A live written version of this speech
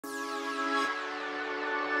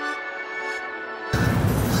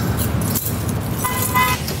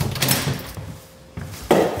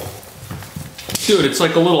Dude, it's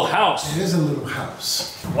like a little house. It is a little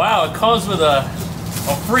house. Wow, it comes with a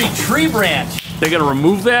free tree branch. They gonna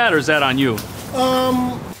remove that, or is that on you?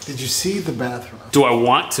 Did you see the bathroom? Do I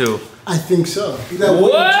want to? I think so.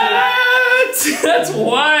 What? That's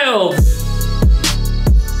wild.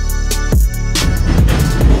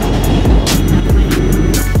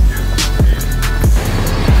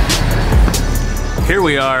 Here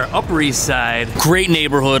we are, Upper East Side. Great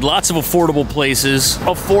neighborhood, lots of affordable places.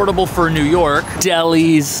 Affordable for New York.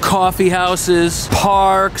 Delis, coffee houses,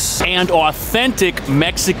 parks, and authentic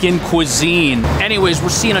Mexican cuisine. Anyways, we're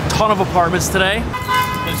seeing a ton of apartments today.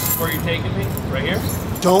 This is where you're taking me, right here?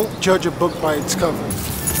 Don't judge a book by its cover.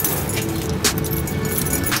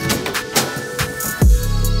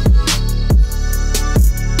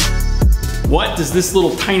 What does this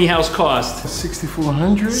little tiny house cost?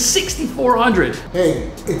 $6,400. $6,400.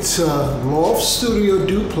 Hey, it's a loft studio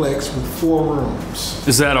duplex with 4 rooms.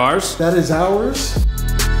 Is that ours? That is ours.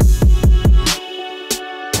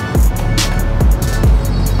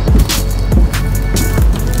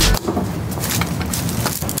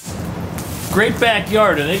 Great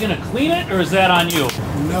backyard. Are they gonna clean it, or is that on you?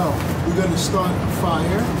 No, we're gonna start a fire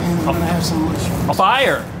and we're gonna have some mushrooms. A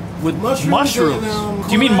fire? With mushrooms.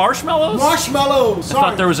 Do you mean marshmallows? Marshmallows. Sorry. I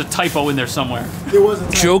thought there was a typo in there somewhere. There was a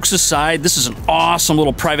typo. Jokes aside, this is an awesome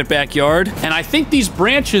little private backyard. And I think these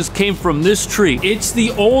branches came from this tree. It's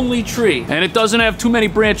the only tree. And it doesn't have too many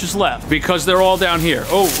branches left because they're all down here.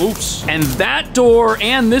 Oh, oops. And that door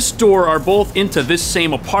and this door are both into this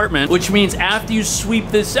same apartment, which means after you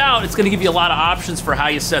sweep this out, it's gonna give you a lot of options for how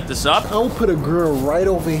you set this up. I will put a grill right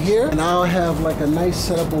over here and I'll have like a nice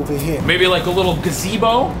setup over here. Maybe like a little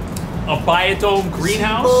gazebo. A biodome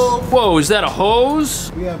greenhouse? Whoa, is that a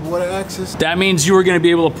hose? We have water access. That means you were gonna be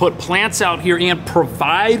able to put plants out here and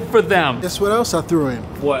provide for them. Guess what else I threw in?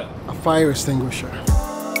 What? A fire extinguisher.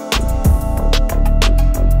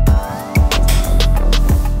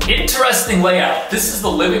 Interesting layout. This is the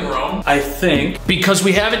living room, I think, because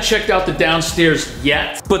we haven't checked out the downstairs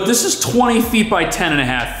yet. But this is 20 feet by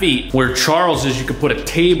 10.5 feet. Where Charles is, you could put a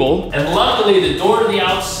table. And luckily, the door to the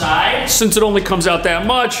outside, since it only comes out that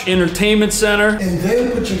much, entertainment center. And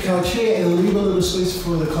then put your couch here and leave a little space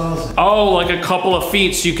for the closet. Oh, like a couple of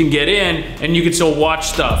feet so you can get in and you can still watch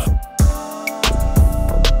stuff.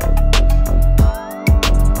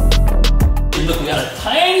 And look, we got a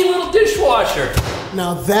tiny little dishwasher.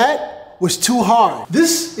 Now that was too hard.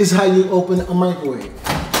 This is how you open a microwave.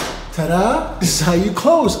 Ta-da! This is how you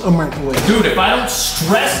close a microwave. Dude, if I don't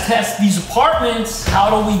stress test these apartments, how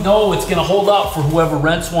do we know it's gonna hold up for whoever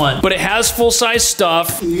rents one? But it has full-size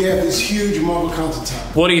stuff. You have this huge marble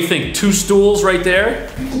countertop. What do you think? 2 stools right there?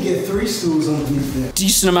 You can get 3 stools underneath there.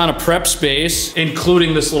 Decent amount of prep space,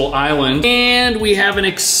 including this little island. And we have an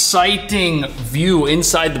exciting view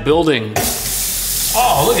inside the building.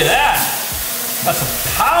 Oh, look at that. That's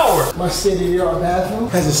some power. My state-of-the-art bathroom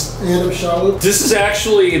has a stand-up shower. This is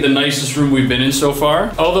actually the nicest room we've been in so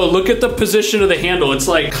far. Although, look at the position of the handle. It's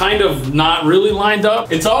like kind of not really lined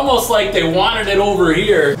up. It's almost like they wanted it over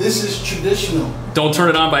here. This is traditional. Don't turn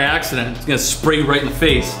it on by accident. It's gonna spray you right in the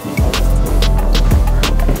face.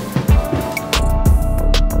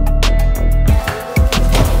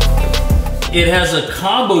 It has a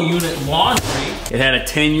combo unit laundry. It had a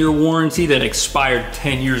 10-year warranty that expired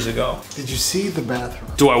 10 years ago. Did you see the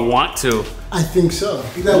bathroom? Do I want to? I think so.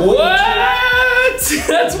 What?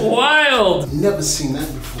 That's wild. I've never seen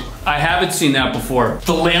that before. I haven't seen that before.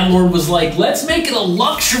 The landlord was like, let's make it a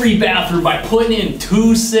luxury bathroom by putting in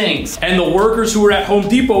 2 sinks. And the workers who were at Home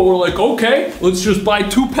Depot were like, okay, let's just buy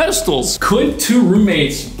 2 pedestals. Could 2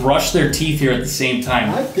 roommates brush their teeth here at the same time?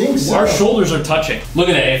 I think so. Our shoulders are touching. Look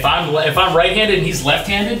at that, if I'm right-handed and he's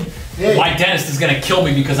left-handed, hey, my dentist is gonna kill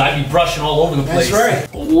me because I'd be brushing all over the place.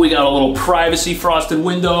 That's right. We got a little privacy frosted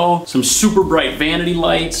window, some super bright vanity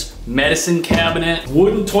lights, medicine cabinet,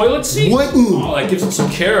 wooden toilet seat. Wooden. Oh, that gives it some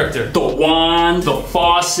character. The wand, the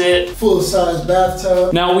faucet. Full-size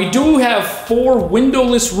bathtub. Now we do have 4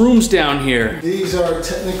 windowless rooms down here. These are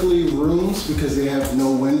technically rooms because they have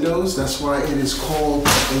no windows. That's why it is called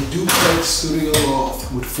a duplex studio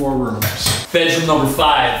loft with 4 rooms. Bedroom number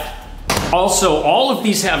 5. Also, all of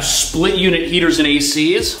these have split unit heaters and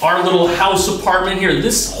ACs. Our little house apartment here,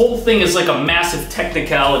 this whole thing is like a massive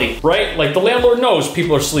technicality, right? Like the landlord knows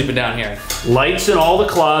people are sleeping down here. Lights in all the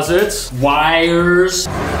closets, wires.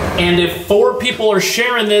 And if 4 people are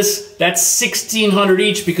sharing this, that's $1,600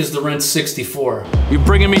 each because the rent's $64. You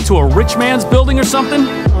bringing me to a rich man's building or something?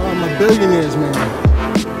 I'm a billionaire's man.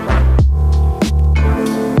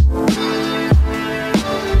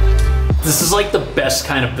 This is like the best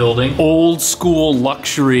kind of building. Old school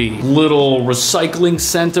luxury, little recycling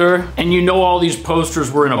center. And you know all these posters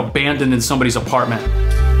were abandoned in somebody's apartment.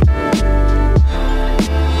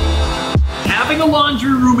 Having a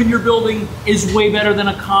laundry room in your building is way better than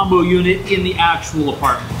a combo unit in the actual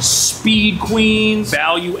apartment. Speed Queens,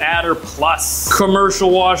 Value Adder Plus, commercial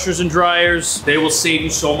washers and dryers. They will save you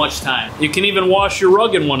so much time. You can even wash your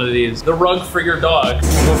rug in one of these. The rug for your dog.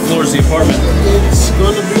 What floor is the apartment? It's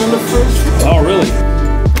going to be on the first floor. Oh, really?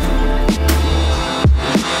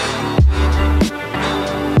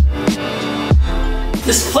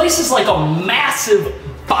 This place is like a massive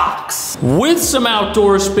box with some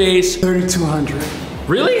outdoor space. 3,200.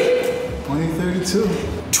 Really? 2032.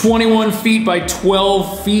 21 feet by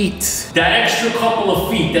 12 feet. That extra couple of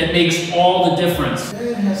feet, that makes all the difference.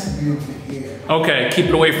 It has to be over here. Okay, keep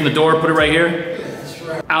it away from the door, put it right here. Yeah, that's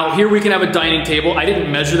right. Out here we can have a dining table. I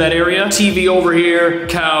didn't measure that area. TV over here,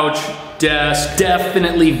 couch, desk,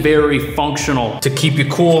 definitely very functional. To keep you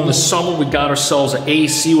cool in the summer, we got ourselves an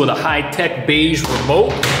AC with a high-tech beige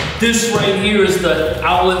remote. This right here is the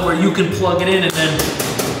outlet where you can plug it in and then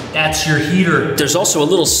that's your heater. There's also a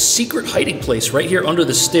little secret hiding place right here under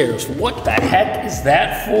the stairs. What the heck is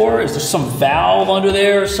that for? Is there some valve under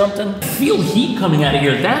there or something? I feel heat coming out of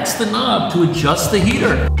here. That's the knob to adjust the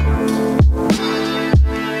heater.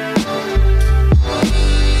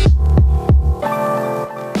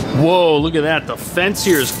 Whoa, look at that. The fence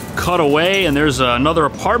here is cut away and there's another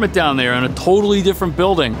apartment down there in a totally different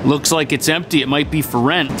building. Looks like it's empty. It might be for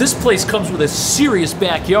rent. This place comes with a serious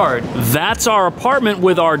backyard. That's our apartment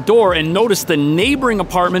with our door, and notice the neighboring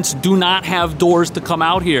apartments do not have doors to come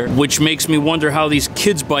out here, which makes me wonder how these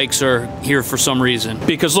kids' bikes are here for some reason.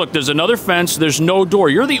 Because look, there's another fence, there's no door.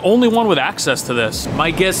 You're the only one with access to this.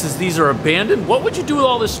 My guess is these are abandoned. What would you do with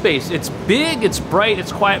all this space? It's big, it's bright,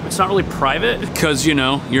 it's quiet, but it's not really private because, you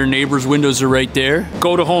know, your neighbor's windows are right there.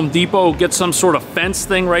 Go to Home Depot, get some sort of fence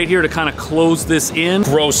thing right here to kind of close this in,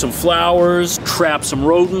 grow some flowers, trap some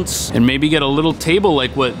rodents, and maybe get a little table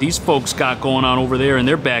like what these folks got going on over there in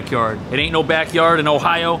their backyard. It ain't no backyard in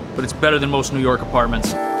Ohio, but it's better than most New York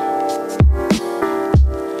apartments.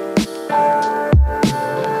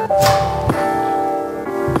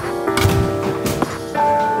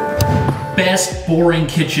 Best boring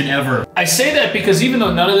kitchen ever. I say that because even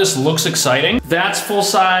though none of this looks exciting, that's full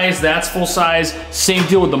size, same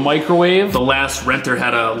deal with the microwave. The last renter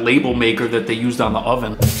had a label maker that they used on the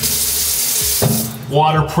oven.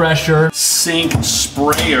 Water pressure, sink,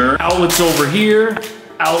 sprayer, outlets over here,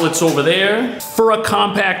 outlets over there. For a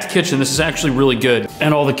compact kitchen, this is actually really good.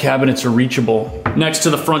 And all the cabinets are reachable. Next to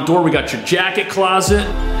the front door, we got your jacket closet.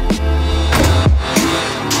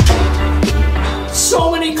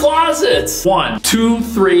 So many closets. 1, 2,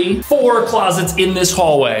 3, 4 closets in this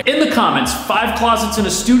hallway. In the comments, 5 closets in a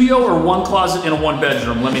studio or 1 closet in a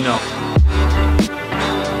 1-bedroom. Let me know.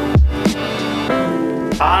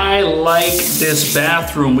 I like this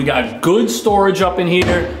bathroom. We got good storage up in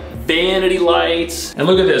here, vanity lights. And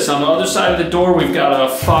look at this, on the other side of the door, we've got a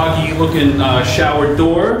foggy looking shower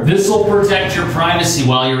door. This will protect your privacy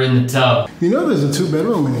while you're in the tub. You know there's a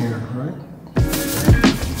 2-bedroom in here, right?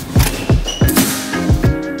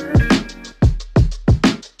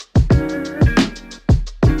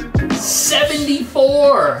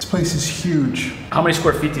 74! This place is huge. How many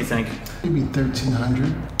square feet do you think? Maybe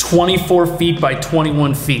 1,300. 24 feet by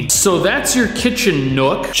 21 feet. So that's your kitchen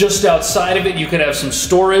nook. Just outside of it, you could have some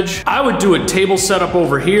storage. I would do a table setup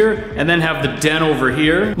over here and then have the den over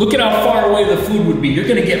here. Look at how far away the food would be. You're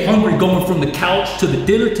gonna get hungry going from the couch to the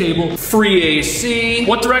dinner table. Free AC.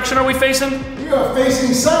 What direction are we facing? We are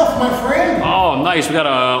facing south, my friend. Oh, nice. We got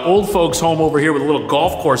a old folks home over here with a little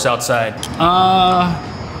golf course outside.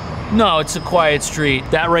 No, it's a quiet street.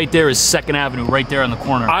 That right there is 2nd Avenue, right there on the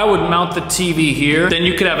corner. I would mount the TV here. Then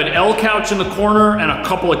you could have an L couch in the corner and a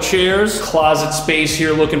couple of chairs. Closet space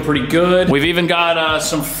here looking pretty good. We've even got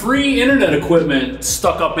some free internet equipment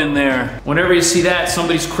stuck up in there. Whenever you see that,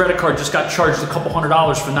 somebody's credit card just got charged a couple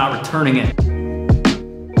 $100s for not returning it.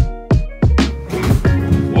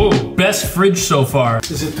 Whoa, best fridge so far.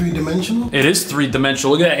 Is it 3-dimensional? It is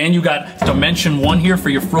 3-dimensional. Look at that. And you got dimension 1 here for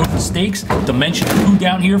your frozen steaks, dimension 2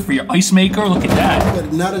 down here for your ice maker. Look at that.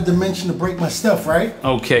 But not a dimension to break my stuff, right?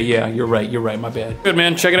 Okay, yeah, you're right, my bad. Good,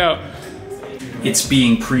 man, check it out. It's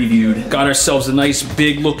being previewed. Got ourselves a nice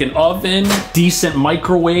big looking oven, decent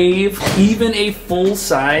microwave, even a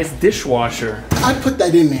full-size dishwasher. I put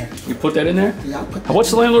that in there. You put that in there? Yeah, I put that. What's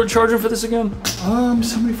the landlord charging for this again?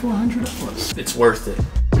 $7,400. It's worth it.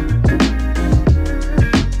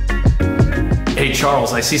 Hey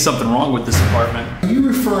Charles, I see something wrong with this apartment. Are you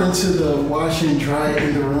referring to the washer and dryer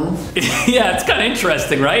in the room? Yeah, it's kind of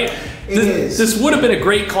interesting, right? This would have been a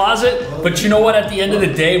great closet, but you know what? At the end of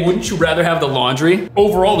the day, wouldn't you rather have the laundry?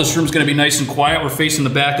 Overall, this room's gonna be nice and quiet. We're facing the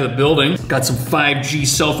back of the building. Got some 5G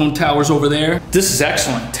cell phone towers over there. This is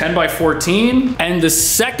excellent, 10 by 14. And the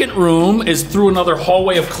second room is through another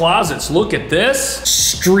hallway of closets. Look at this.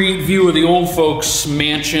 Street view of the old folks'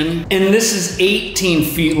 mansion. And this is 18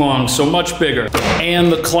 feet long, so much bigger.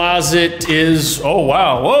 And the closet is, oh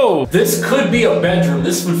wow, whoa. This could be a bedroom.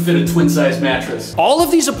 This would fit a twin-size mattress. All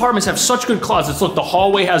of these apartments have such good closets. Look, the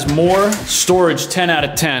hallway has more storage, 10 out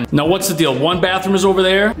of 10. Now what's the deal? One bathroom is over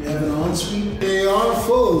there. We have an ensuite. They are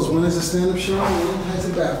fulls. One is a stand-up shower, one has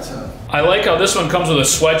a bathtub. I like how this one comes with a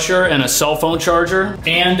sweatshirt and a cell phone charger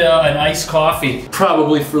and an iced coffee.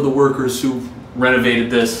 Probably for the workers who renovated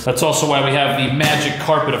this. That's also why we have the magic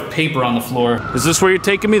carpet of paper on the floor. Is this where you're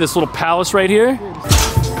taking me? This little palace right here?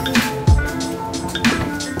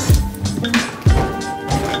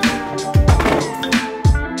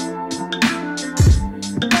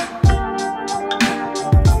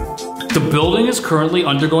 The building is currently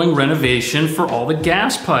undergoing renovation for all the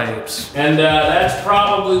gas pipes. And that's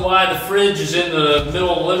probably why the fridge is in the middle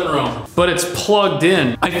of the living room. But it's plugged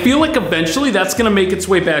in. I feel like eventually that's gonna make its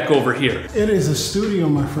way back over here. It is a studio,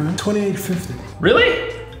 my friend. $2,850.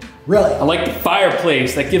 Really? Really? I like the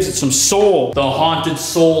fireplace, that gives it some soul. The haunted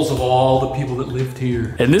souls of all the people that lived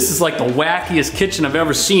here. And this is like the wackiest kitchen I've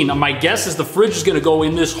ever seen. Now, my guess is the fridge is gonna go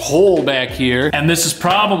in this hole back here. And this is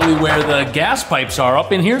probably where the gas pipes are,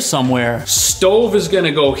 up in here somewhere. Stove is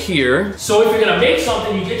gonna go here. So if you're gonna make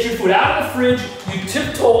something, you get your food out of the fridge, you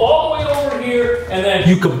tiptoe all the way over here, and then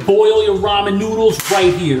you can boil your ramen noodles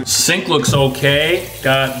right here. Sink looks okay.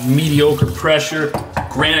 Got mediocre pressure,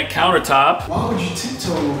 granite countertop. Why would you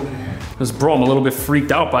tiptoe over there? Because, bro, I'm a little bit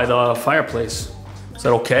freaked out by the fireplace. Is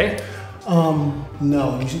that okay?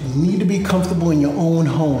 No, you need to be comfortable in your own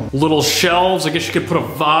home. Little shelves, I guess you could put a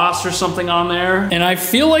vase or something on there. And I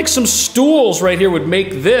feel like some stools right here would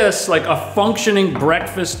make this like a functioning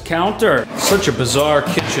breakfast counter. Such a bizarre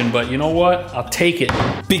kitchen, but you know what? I'll take it.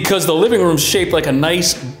 Because the living room's shaped like a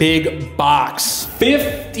nice big box.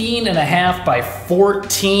 15.5 by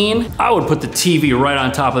 14. I would put the TV right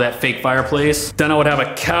on top of that fake fireplace. Then I would have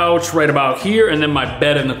a couch right about here and then my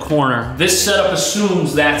bed in the corner. This setup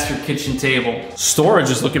assumes that's your kitchen table. Storage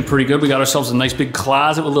is looking pretty good. We got ourselves a nice big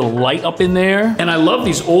closet with a little light up in there. And I love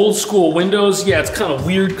these old school windows. Yeah, it's kind of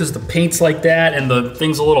weird because the paint's like that and the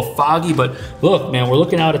thing's a little foggy, but look, man, we're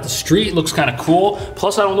looking out at the street. It looks kind of cool.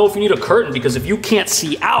 Plus, I don't know if you need a curtain because if you can't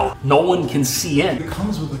see out, no one can see in. It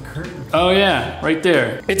comes with a curtain. Oh yeah, right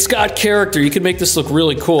there. It's got character. You can make this look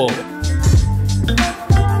really cool.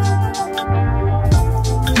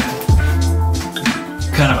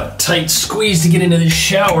 Kind of a tight squeeze to get into the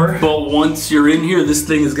shower. But once you're in here, this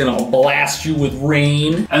thing is gonna blast you with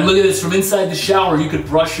rain. And look at this, from inside the shower, you could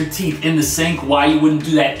brush your teeth in the sink. Why you wouldn't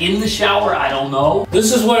do that in the shower, I don't know.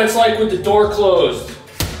 This is what it's like with the door closed.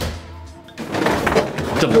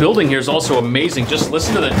 The building here is also amazing. Just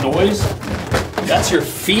listen to the noise. That's your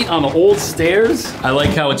feet on the old stairs. I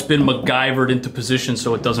like how it's been MacGyvered into position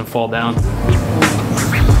so it doesn't fall down.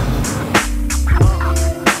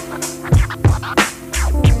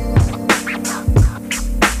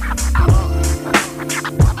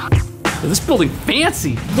 This building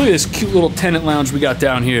fancy. Look at this cute little tenant lounge we got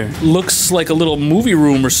down here. Looks like a little movie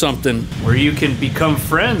room or something where you can become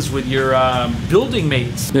friends with your building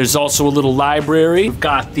mates. There's also a little library. We've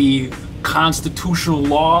got the constitutional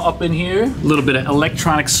law up in here. A little bit of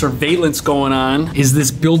electronic surveillance going on. Is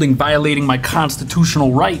this building violating my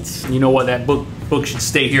constitutional rights? You know what, that book should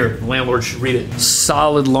stay here. The landlord should read it.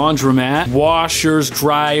 Solid laundromat, washers,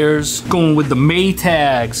 dryers, going with the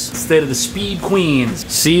Maytags instead of the Speed Queens.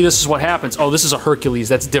 See, this is what happens. Oh, this is a Hercules,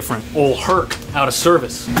 that's different. Old Herc, out of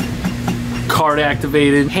service. Card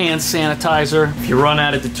activated, hand sanitizer. If you run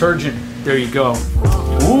out of detergent, there you go.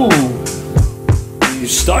 Ooh, you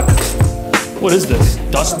stuck? What is this,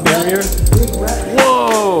 dust barrier?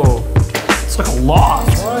 Whoa, it's like a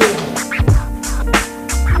loft.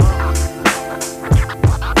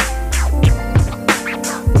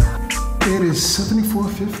 It is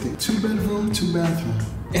 $74.50. 2-bedroom, 2-bathroom.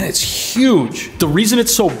 And it's huge. The reason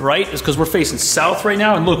it's so bright is because we're facing south right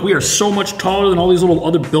now. And look, we are so much taller than all these little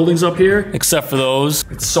other buildings up here, except for those.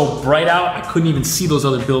 It's so bright out, I couldn't even see those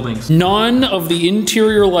other buildings. None of the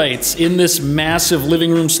interior lights in this massive living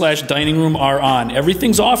room slash dining room are on.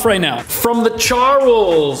 Everything's off right now. From the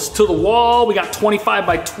Charles to the wall, we got 25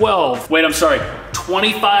 by 12. Wait, I'm sorry,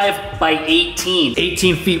 25 by 18.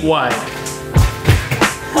 18 feet wide.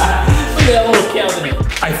 Look at that little cabinet.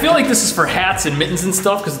 I feel like this is for hats and mittens and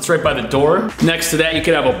stuff because it's right by the door. Next to that, you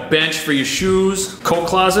could have a bench for your shoes, coat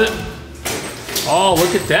closet. Oh,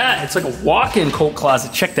 look at that. It's like a walk-in coat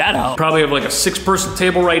closet. Check that out. Probably have like a 6-person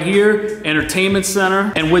table right here, entertainment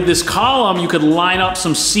center. And with this column, you could line up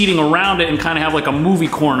some seating around it and kind of have like a movie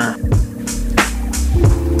corner.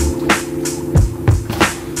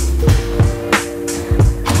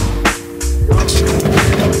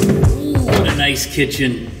 Ooh, what a nice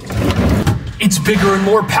kitchen. It's bigger and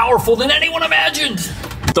more powerful than anyone imagined.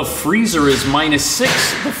 The freezer is -6,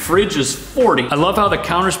 the fridge is 40. I love how the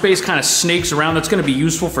counter space kind of snakes around. That's gonna be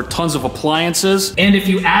useful for tons of appliances. And if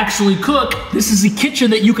you actually cook, this is a kitchen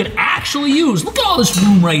that you can actually use. Look at all this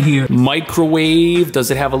room right here. Microwave, does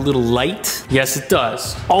it have a little light? Yes, it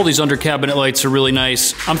does. All these under cabinet lights are really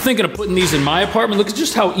nice. I'm thinking of putting these in my apartment. Look at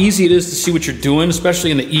just how easy it is to see what you're doing, especially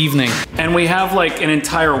in the evening. And we have like an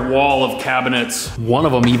entire wall of cabinets. One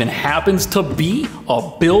of them even happens to be a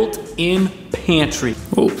built-in pantry.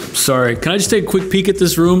 Oh, sorry. Can I just take a quick peek at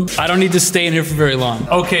this room? I don't need to stay in here for very long.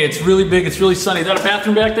 Okay, it's really big. It's really sunny. Is that a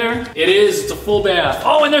bathroom back there? It is. It's a full bath.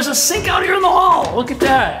 Oh, and there's a sink out here in the hall. Look at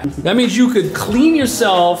that. That means you could clean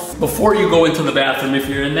yourself before you go into the bathroom if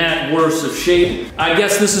you're in that worse of shape. I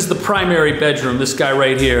guess this is the primary bedroom, this guy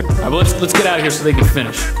right here. All right, let's get out of here so they can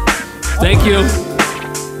finish. Thank you.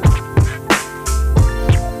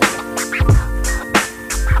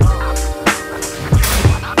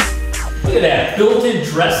 Look at that, built-in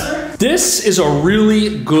dresser. This is a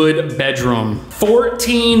really good bedroom.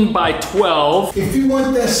 14 by 12. If you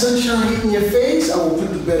want that sunshine hitting your face, I will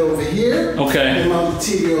put the bed over here. Okay. And mount the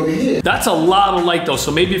TV over here. That's a lot of light though, so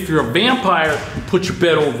maybe if you're a vampire, you put your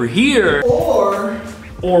bed over here. Or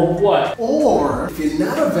what? Or if you're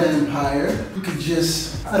not a vampire, you could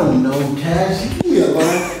just, I don't know, Cash, leave me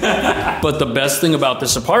alone. But the best thing about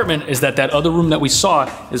this apartment is that other room that we saw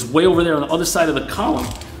is way over there on the other side of the column.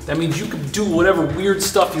 That means you can do whatever weird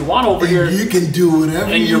stuff you want over here. You can do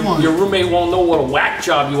whatever you want. And your roommate won't know what a whack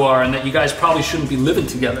job you are and that you guys probably shouldn't be living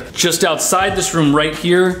together. Just outside this room right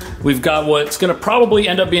here, we've got what's gonna probably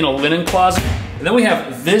end up being a linen closet. And then we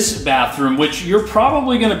have this bathroom, which you're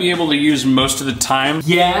probably gonna be able to use most of the time.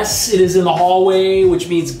 Yes, it is in the hallway, which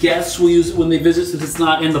means guests will use it when they visit since it's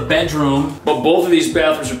not in the bedroom. But both of these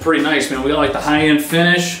bathrooms are pretty nice, man. We got like the high-end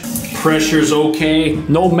finish. Pressure's okay.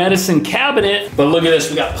 No medicine cabinet, but look at this.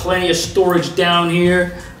 We got plenty of storage down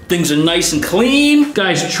here. Things are nice and clean.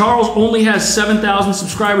 Guys, Charles only has 7,000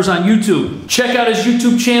 subscribers on YouTube. Check out his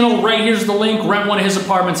YouTube channel. Right here's the link. Rent one of his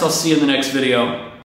apartments. I'll see you in the next video.